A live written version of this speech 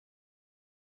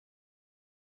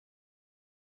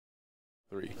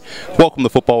Welcome to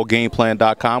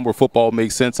footballgameplan.com, where football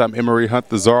makes sense. I'm Emery Hunt,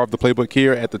 the czar of the playbook,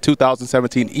 here at the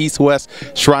 2017 East-West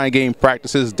Shrine Game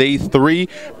Practices, Day 3,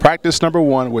 practice number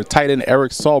 1 with tight end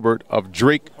Eric Saubert of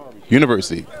Drake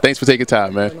University. Thanks for taking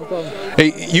time, man. No problem.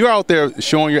 Hey, you're out there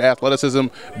showing your athleticism,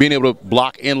 being able to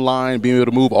block in line, being able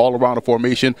to move all around the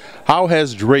formation. How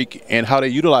has Drake and how they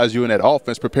utilize you in that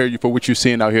offense prepare you for what you're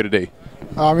seeing out here today?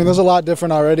 I mean, there's a lot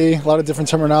different already, a lot of different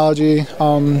terminology,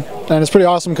 and it's pretty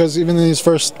awesome because even in these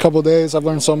first couple of days, I've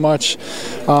learned so much.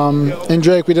 In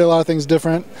Drake, we did a lot of things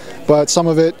different, but some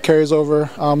of it carries over.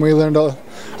 We learned a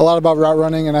lot about route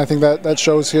running, and I think that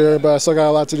shows here, but I still got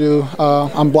a lot to do.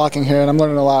 I'm blocking here, and I'm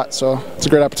learning a lot, so it's a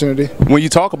great opportunity. When you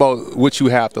talk about what you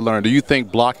have to learn, do you think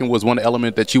blocking was one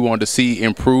element that you wanted to see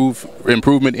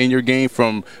improvement in your game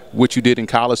from what you did in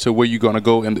college to where you're going to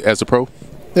go as a pro?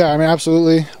 Yeah, I mean,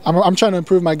 absolutely. I'm trying to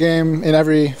improve my game in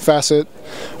every facet,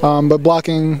 but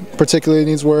blocking particularly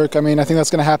needs work. I mean, I think that's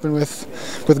going to happen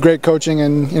with great coaching,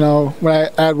 and when I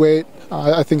add weight,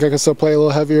 I think I can still play a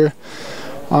little heavier.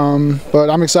 But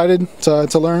I'm excited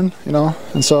to learn,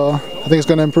 and so I think it's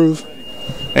going to improve.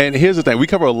 And here's the thing, we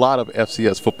cover a lot of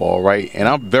FCS football, right? And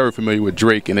I'm very familiar with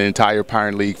Drake and the entire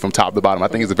Pioneer League from top to bottom. I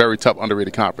think it's a very tough,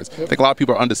 underrated conference. I think a lot of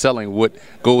people are underselling what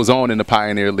goes on in the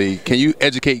Pioneer League. Can you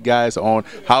educate guys on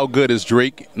how good is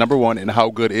Drake, number one, and how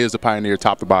good is the Pioneer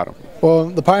top to bottom? Well,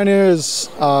 the Pioneer is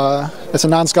it's a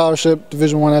non-scholarship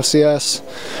Division I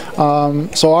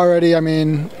FCS. So already, I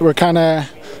mean, we're kind of,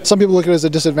 some people look at it as a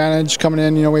disadvantage coming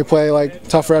in. We play like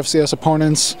tougher FCS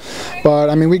opponents, but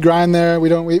I mean, we grind there. We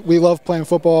love playing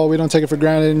football. We don't take it for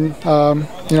granted.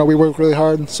 We work really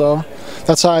hard. So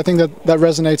that's how I think that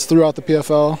resonates throughout the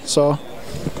PFL. So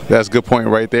that's a good point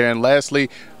right there. And lastly,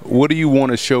 what do you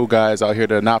want to show guys out here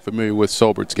that are not familiar with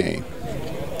Saubert's game?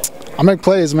 I make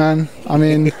plays, man. I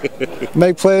mean,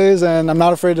 make plays, and I'm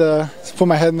not afraid to put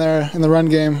my head in there in the run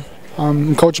game.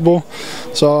 I'm coachable,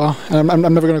 so I'm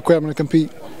never going to quit. I'm going to compete.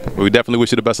 We definitely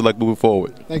wish you the best of luck moving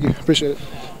forward. Thank you. Appreciate it.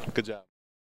 Good job.